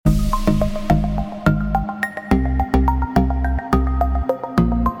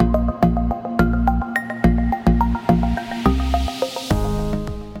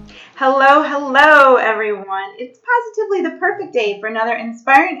It's positively the perfect day for another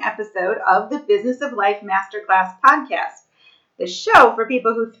inspiring episode of the Business of Life Masterclass podcast, the show for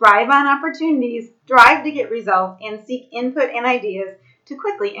people who thrive on opportunities, drive to get results, and seek input and ideas to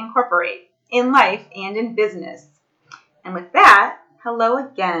quickly incorporate in life and in business. And with that, hello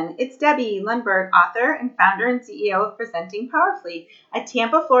again. It's Debbie Lundberg, author and founder and CEO of Presenting Powerfully, a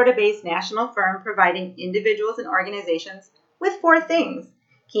Tampa, Florida-based national firm providing individuals and organizations with 4 things: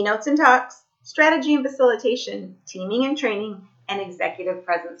 keynotes and talks, strategy and facilitation, teaming and training, and executive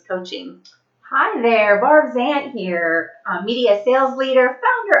presence coaching. Hi there, Barb Zant here, media sales leader,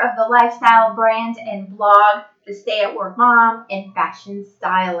 founder of the lifestyle brand and blog, The Stay at Work Mom, and fashion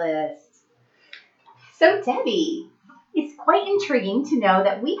stylist. So Debbie, it's quite intriguing to know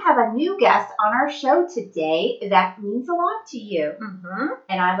that we have a new guest on our show today that means a lot to you.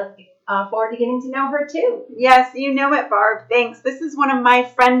 And I look forward to getting to know her too. Yes, you know it, Barb. Thanks. This is one of my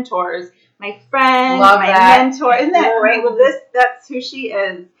friend tours. My friend, mentor. Isn't that great? Well, that's who she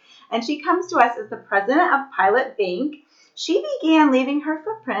is. And she comes to us as the president of Pilot Bank. She began leaving her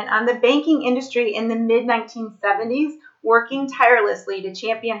footprint on the banking industry in the mid-1970s, working tirelessly to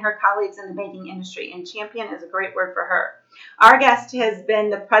champion her colleagues in the banking industry. And champion is a great word for her. Our guest has been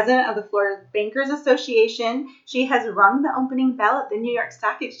the president of the Florida Bankers Association. She has rung the opening bell at the New York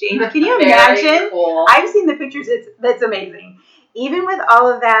Stock Exchange. Can you imagine? Cool. I've seen the pictures. That's amazing. Even with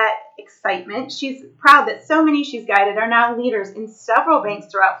all of that excitement, she's proud that so many she's guided are now leaders in several banks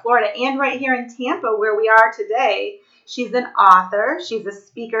throughout Florida and right here in Tampa where we are today. She's an author, she's a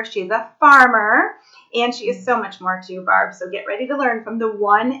speaker, she's a farmer, and she is so much more too, Barb. So get ready to learn from the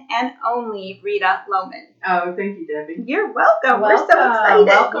one and only Rita Lowman. Oh, thank you, Debbie. You're welcome. We're so excited.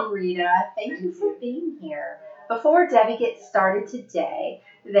 Welcome, Rita. Thank you for being here. Before Debbie gets started today,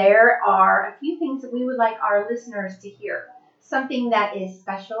 there are a few things that we would like our listeners to hear. Something that is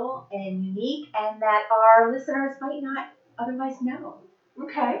special and unique and that our listeners might not otherwise know.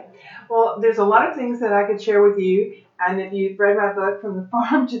 Okay. Well, there's a lot of things that I could share with you. And if you've read my book, From the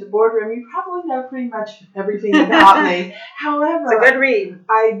Farm to the Boardroom, you probably know pretty much everything about me. However, it's a good read.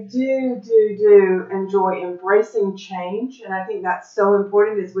 I do enjoy embracing change. And I think that's so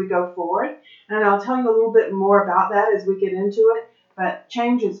important as we go forward. And I'll tell you a little bit more about that as we get into it. But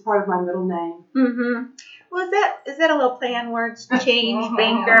change is part of my middle name. Mm-hmm. Well, is that a little play on words? Change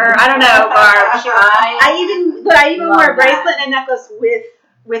banker. I don't know, Barb. I even wore a bracelet and a necklace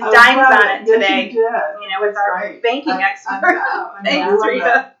with dimes on it today. With our banking expert. Thanks,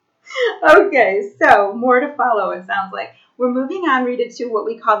 Rita. Okay, so more to follow. It sounds like we're moving on, Rita, to what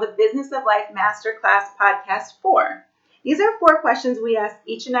we call the Business of Life Masterclass Podcast 4. These are 4 questions we ask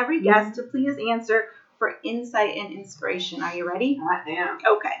each and every guest to please answer for insight and inspiration. Are you ready? I am.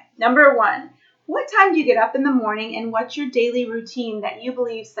 Okay. Number 1. What time do you get up in the morning, and what's your daily routine that you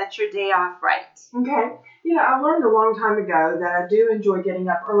believe sets your day off right? Okay. I learned a long time ago that I do enjoy getting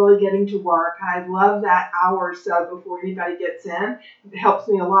up early, getting to work. I love that hour or so before anybody gets in. It helps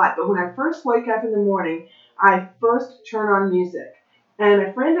me a lot. But when I first wake up in the morning, I first turn on music. And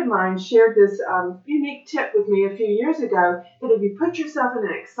a friend of mine shared this unique tip with me a few years ago that if you put yourself in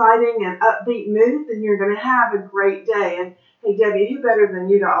an exciting and upbeat mood, then you're going to have a great day. And hey, Debbie, who better than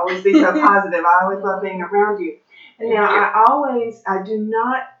you to always be so positive? I always love being around you. And now I do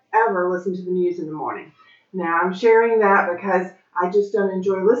not ever listen to the news in the morning. Now I'm sharing that because I just don't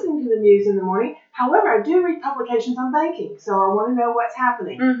enjoy listening to the news in the morning. However, I do read publications on banking, so I want to know what's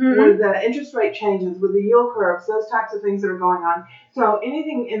happening with the interest rate changes, with the yield curves, those types of things that are going on. So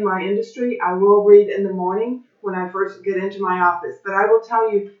anything in my industry, I will read in the morning when I first get into my office. But I will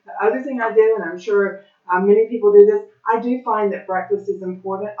tell you the other thing I do, and I'm sure many people do this, I do find that breakfast is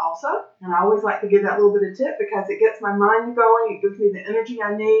important also. And I always like to give that little bit of tip because it gets my mind going. It gives me the energy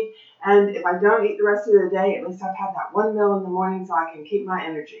I need. And if I don't eat the rest of the day, at least I've had that one meal in the morning so I can keep my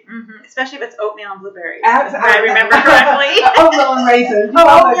energy. Especially if it's oatmeal and blueberries. Absolutely. If I remember correctly. Oatmeal and raisins.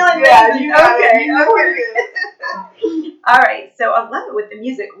 Oatmeal and raisins. Okay. All right. So I love it with the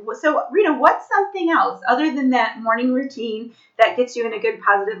music. So, Rita, what's something else other than that morning routine that gets you in a good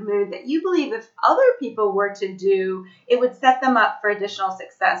positive mood that you believe if other people were to do, it would set them up for additional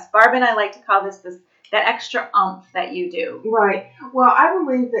success? Barb and I like to call this that extra oomph that you do. Right. Well, I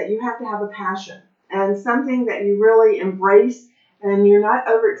believe that you have to have a passion and something that you really embrace, and you're not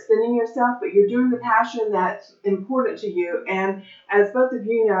overextending yourself, but you're doing the passion that's important to you. And as both of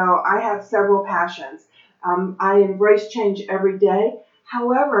you know, I have several passions. I embrace change every day.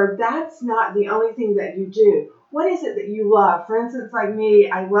 However, that's not the only thing that you do. What is it that you love? For instance, like me,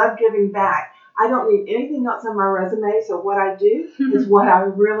 I love giving back. I don't need anything else on my resume, so what I do is what I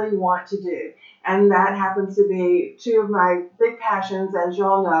really want to do. And that happens to be two of my big passions, as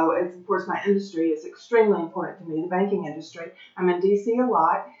y'all know. It's, of course, my industry is extremely important to me, the banking industry. I'm in D.C. a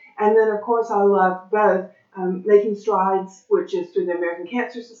lot. And then, of course, I love both Making Strides, which is through the American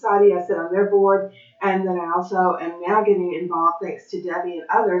Cancer Society. I sit on their board. And then I also am now getting involved, thanks to Debbie and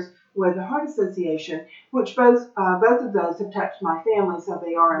others, with the Heart Association, which both of those have touched my family, so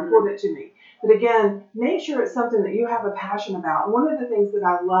they are important to me. But again, make sure it's something that you have a passion about. One of the things that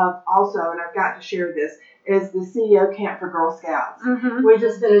I love also, and I've got to share this, is the CEO Camp for Girl Scouts. We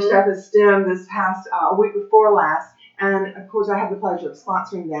just finished up a STEM this past week before last, and of course I have the pleasure of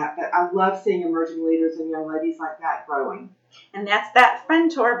sponsoring that, but I love seeing emerging leaders and young ladies like that growing. And that's that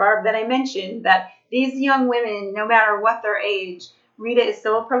friend tour, Barb, that I mentioned, that these young women, no matter what their age, Rita is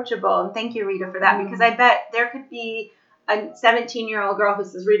so approachable. And thank you, Rita, for that, because I bet there could be a 17-year-old girl who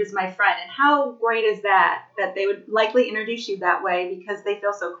says, Rita's my friend. And how great is that they would likely introduce you that way because they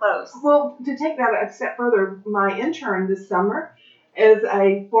feel so close? Well, to take that a step further, my intern this summer is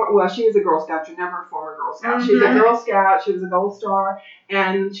she is a Girl Scout. You're never a former Girl Scout. She's a Girl Scout. She was a Gold Star,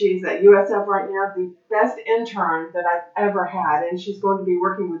 and she's at USF right now, the best intern that I've ever had. And she's going to be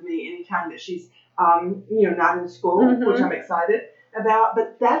working with me anytime that she's, not in school, which I'm excited about.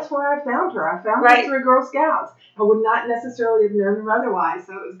 But that's where I found her. I found her through Girl Scouts. I would not necessarily have known her otherwise,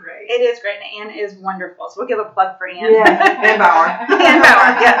 so it was great. It is great, and Ann is wonderful. So we'll give a plug for Ann. Yes, Ann Bauer. Ann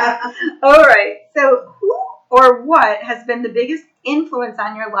Bauer, yeah. All right. So who or what has been the biggest influence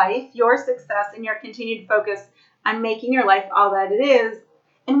on your life, your success, and your continued focus on making your life all that it is?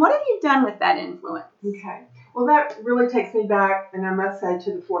 And what have you done with that influence? Okay. Well, that really takes me back, and I must say,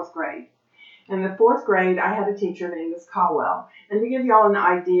 to the 4th grade. In the 4th grade, I had a teacher named Miss Caldwell. And to give y'all an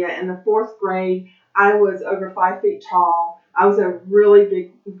idea, in the 4th grade, I was over 5 feet tall. I was a really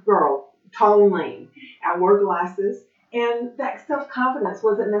big girl, tall and lean. I wore glasses, and that self-confidence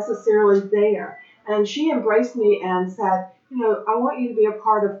wasn't necessarily there. And she embraced me and said, I want you to be a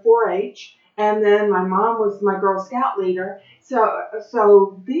part of 4-H. And then my mom was my Girl Scout leader.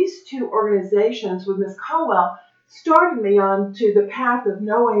 So these two organizations with Miss Caldwell started me on to the path of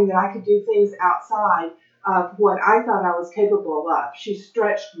knowing that I could do things outside of what I thought I was capable of. She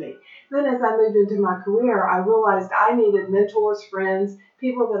stretched me. Then as I moved into my career, I realized I needed mentors, friends,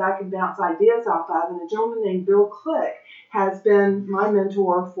 people that I could bounce ideas off of. And a gentleman named Bill Click has been my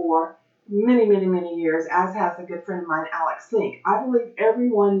mentor for many, many, many years, as has a good friend of mine, Alex Sink. I believe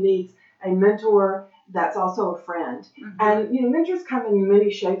everyone needs a mentor that's also a friend. And, mentors come in many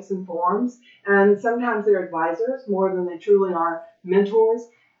shapes and forms, and sometimes they're advisors more than they truly are mentors.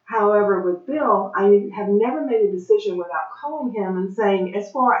 However, with Bill, I have never made a decision without calling him and saying, as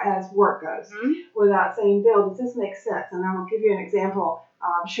far as work goes, without saying, Bill, does this make sense? And I will give you an example.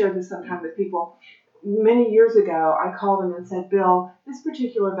 I'll share this sometime with people. Many years ago, I called him and said, Bill, this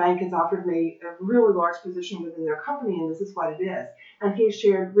particular bank has offered me a really large position within their company, and this is what it is. And he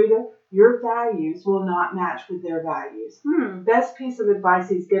shared, Rita, your values will not match with their values. Best piece of advice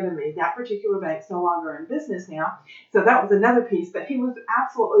he's given me. That particular bank's no longer in business now. So that was another piece. But he was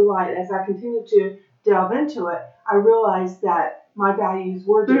absolutely right. As I continued to delve into it, I realized that my values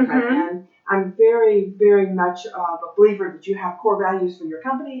were different. And I'm very, very much of a believer that you have core values for your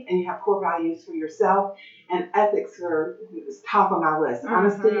company and you have core values for yourself. And ethics are top of my list.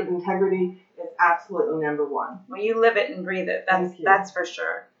 Honesty and integrity is absolutely number one. Well, you live it and breathe it. That's for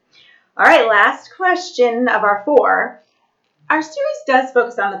sure. All right, last question of our 4. Our series does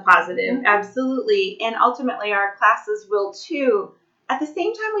focus on the positive, absolutely, and ultimately our classes will too. At the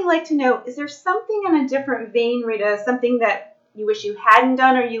same time, we like to know, is there something in a different vein, Rita, something that you wish you hadn't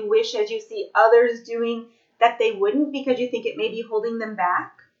done or you wish as you see others doing that they wouldn't because you think it may be holding them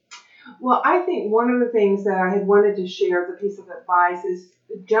back? Well, I think one of the things that I had wanted to share as a piece of advice is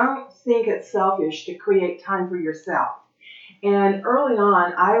don't think it's selfish to create time for yourself. And early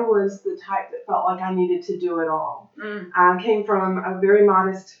on, I was the type that felt like I needed to do it all. I came from a very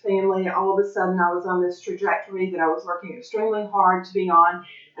modest family. All of a sudden, I was on this trajectory that I was working extremely hard to be on.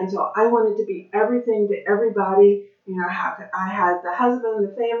 And so I wanted to be everything to everybody. I had the husband,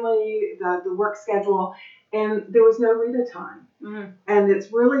 the family, the work schedule, and there was no Rita time. And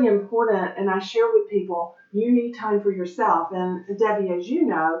it's really important, and I share with people, you need time for yourself. And Debbie, as you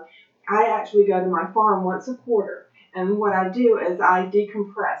know, I actually go to my farm once a quarter. And what I do is I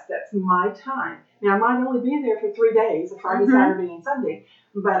decompress. That's my time. Now, I might only be there for 3 days, a Friday, Saturday, and Sunday,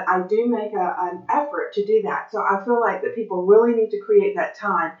 but I do make an effort to do that. So I feel like that people really need to create that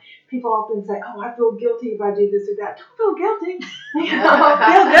time. People often say, oh, I feel guilty if I do this or that. Don't feel guilty. Feel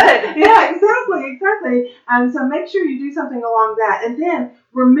good. Yeah, exactly. So make sure you do something along that. And then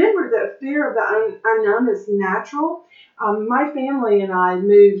remember that fear of the unknown is natural. My family and I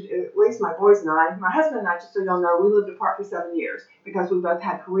moved, at least my boys and I, my husband and I, just so y'all know, we lived apart for 7 years because we both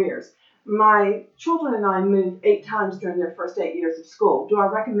had careers. My children and I moved 8 times during their first 8 years of school. Do I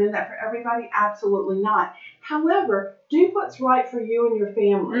recommend that for everybody? Absolutely not. However, do what's right for you and your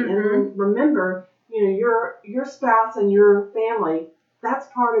family. And remember, your spouse and your family, that's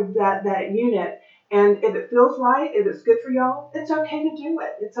part of that unit. And if it feels right, if it's good for y'all, it's okay to do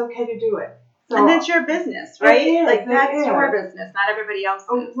it. It's okay to do it. So, and that's your business, right? That's your is. business, not everybody else's.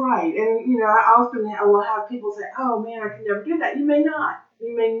 Oh, right. And, I often will have people say, oh, man, I can never do that. You may not.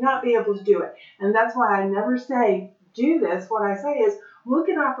 You may not be able to do it. And that's why I never say, do this. What I say is, look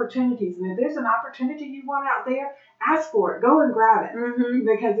at opportunities. And if there's an opportunity you want out there, ask for it. Go and grab it.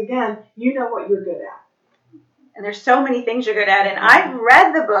 Because, again, you know what you're good at. And there's so many things you're good at. And I've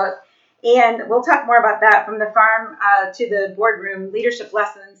read the book, and we'll talk more about that, From the Farm to the Boardroom, Leadership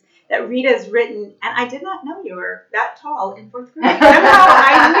Lessons, that Rita's written. And I did not know you were that tall in 4th grade. Somehow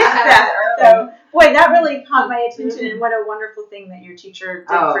I missed that. So, boy, that really caught my attention. And what a wonderful thing that your teacher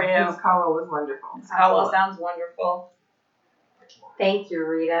did for you. Miss Caldwell was wonderful. Miss Caldwell sounds wonderful. Thank you,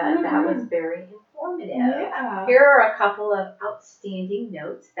 Rita. That was very informative. Yeah. Here are a couple of outstanding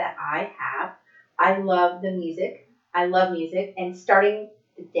notes that I have. I love the music. I love music. And starting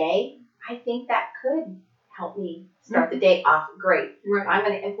the day, I think that could help me start the day off great. Right. I'm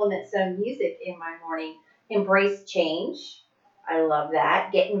going to implement some music in my morning. Embrace change. I love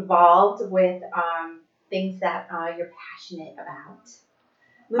that. Get involved with things that you're passionate about.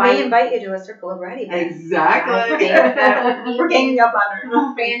 We may invite you to a circle of writing. Exactly. We're ganging up on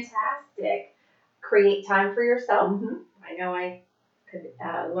her. Fantastic. Create time for yourself. Mm-hmm. I know I could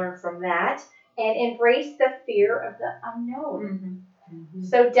learn from that. And embrace the fear of the unknown.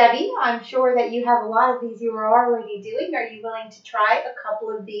 So, Debbie, I'm sure that you have a lot of these you are already doing. Are you willing to try a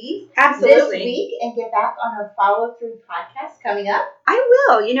couple of these this week and get back on our follow-through podcast coming up? I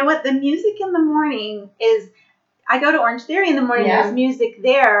will. You know what? The music in the morning is, I go to Orange Theory in the morning. Yeah. There's music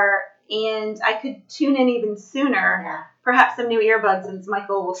there, and I could tune in even sooner. Yeah. Perhaps some new earbuds, since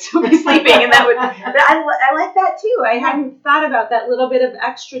Michael will still be sleeping, and that would. But I like that too. I hadn't thought about that little bit of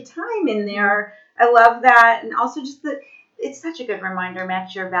extra time in there. I love that, and also just it's such a good reminder,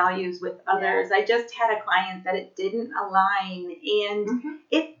 match your values with others. Yeah. I just had a client that it didn't align, and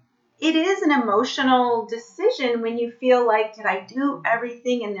it is an emotional decision when you feel like, did I do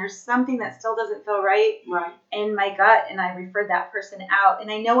everything and there's something that still doesn't feel right in my gut, and I referred that person out,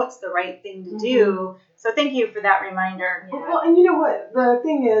 and I know it's the right thing to do. So thank you for that reminder. Yeah. Well, and you know what? The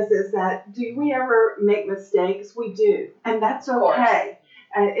thing is that do we ever make mistakes? We do, and that's okay.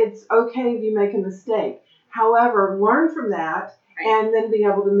 It's okay if you make a mistake. However, learn from that and then be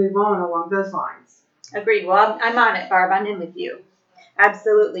able to move on along those lines. Agreed. Well, I'm on it, Barb. I'm in with you.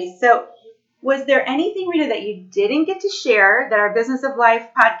 Absolutely. So was there anything, Rita, that you didn't get to share that our Business of Life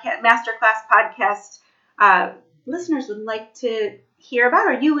podcast, Masterclass podcast listeners would like to hear about,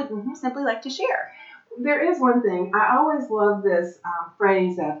 or you would simply like to share? There is one thing. I always love this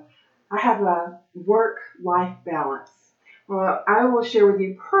phrase of, I have a work-life balance. Well, I will share with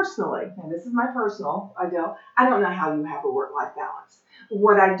you personally, and this is my personal ideal, I don't know how you have a work-life balance.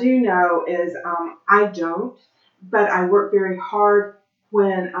 What I do know is I don't, but I work very hard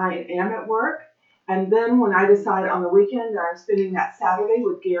when I am at work. And then when I decide on the weekend that I'm spending that Saturday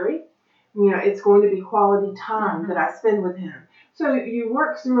with Gary, it's going to be quality time that I spend with him. So you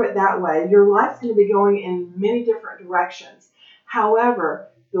work through it that way. Your life's going to be going in many different directions. However,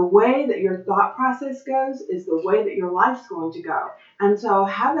 the way that your thought process goes is the way that your life's going to go. And so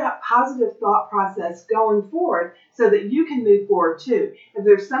have that positive thought process going forward so that you can move forward too. If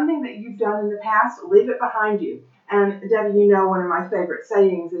there's something that you've done in the past, leave it behind you. And Debbie, one of my favorite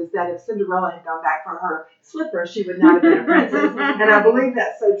sayings is that if Cinderella had gone back for her slippers, she would not have been a princess. And I believe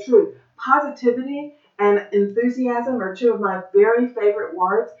that's so true. Positivity and enthusiasm are two of my very favorite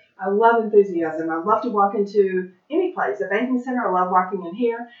words. I love enthusiasm. I love to walk into any place, a banking center. I love walking in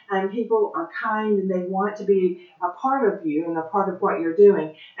here, and people are kind and they want to be a part of you and a part of what you're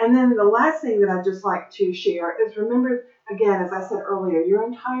doing. And then the last thing that I'd just like to share is remember, again, as I said earlier, your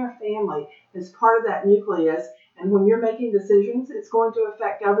entire family is part of that nucleus. And when you're making decisions, it's going to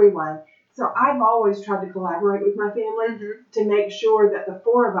affect everyone. So I've always tried to collaborate with my family to make sure that the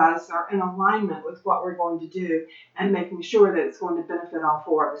four of us are in alignment with what we're going to do and making sure that it's going to benefit all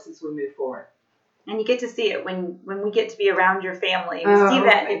four of us as we move forward. And you get to see it when we get to be around your family. We Oh, see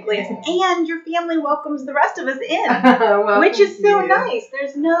that my nucleus. goodness. And your family welcomes the rest of us in, Well, which is thank so you. nice.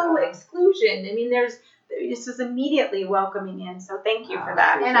 There's no Yeah. exclusion. I mean, this is immediately welcoming in. So thank you for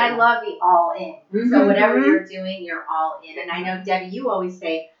that. And I love the all in. So Mhm. whatever you're doing, you're all in. And I know, Debbie, you always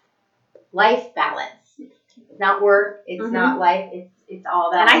say life balance. It's not work. It's not life. It's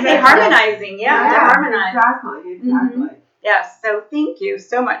all that. And I say harmonizing. Yeah, to harmonize. Exactly. Yes, so thank you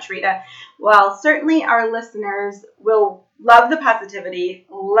so much, Rita. Well, certainly our listeners will love the positivity,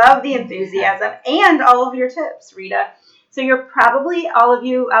 love the enthusiasm, and all of your tips, Rita. So you're probably, all of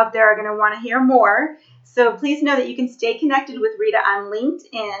you out there are going to want to hear more. So please know that you can stay connected with Rita on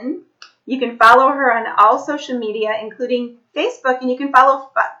LinkedIn. You can follow her on all social media, including Facebook, and you can follow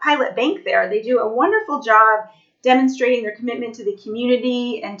Pilot Bank there. They do a wonderful job demonstrating their commitment to the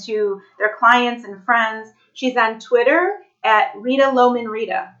community and to their clients and friends. She's on Twitter at Rita Lowman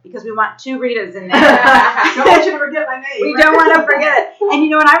Rita, because we want 2 Ritas in there. Don't want you to forget my name. We don't want to forget. And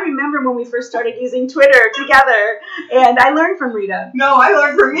and I remember when we first started using Twitter together, and I learned from Rita. No, I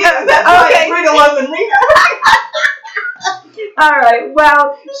learned from you. That's Okay. why Rita loves Rita. All right.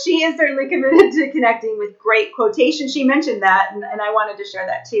 Well, she is certainly committed to connecting with great quotations. She mentioned that, and I wanted to share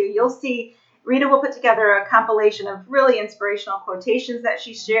that too. You'll see Rita will put together a compilation of really inspirational quotations that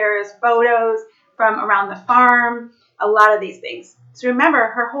she shares, photos from around the farm, a lot of these things. So remember,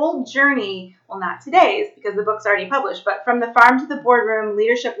 her whole journey, well, not today's because the book's already published, but From the Farm to the Boardroom,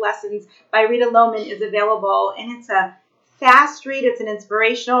 Leadership Lessons by Rita Lowman is available, and it's a fast read. It's an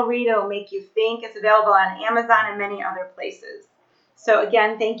inspirational read. It'll make you think. It's available on Amazon and many other places. So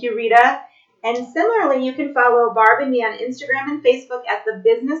again, thank you, Rita. And similarly, you can follow Barb and me on Instagram and Facebook at the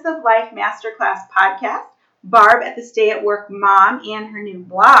Business of Life Masterclass Podcast, Barb at the Stay at Work Mom, and her new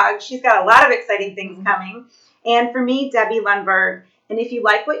blog. She's got a lot of exciting things coming. And for me, Debbie Lundberg. And if you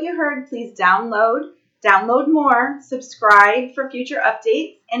like what you heard, please download more, subscribe for future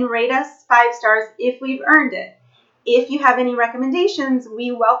updates, and rate us 5 stars if we've earned it. If you have any recommendations,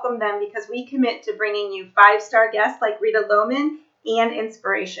 we welcome them because we commit to bringing you 5-star guests like Rita Lowman and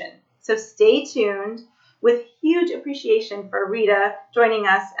inspiration. So stay tuned. With huge appreciation for Rita joining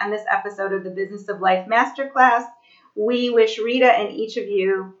us on this episode of the Business of Life Masterclass, we wish Rita and each of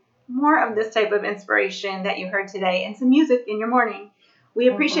you more of this type of inspiration that you heard today and some music in your morning. We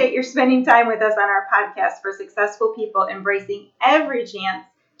appreciate your spending time with us on our podcast for successful people embracing every chance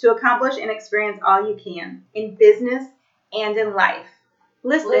to accomplish and experience all you can in business and in life.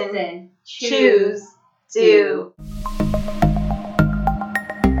 Listen, choose, do.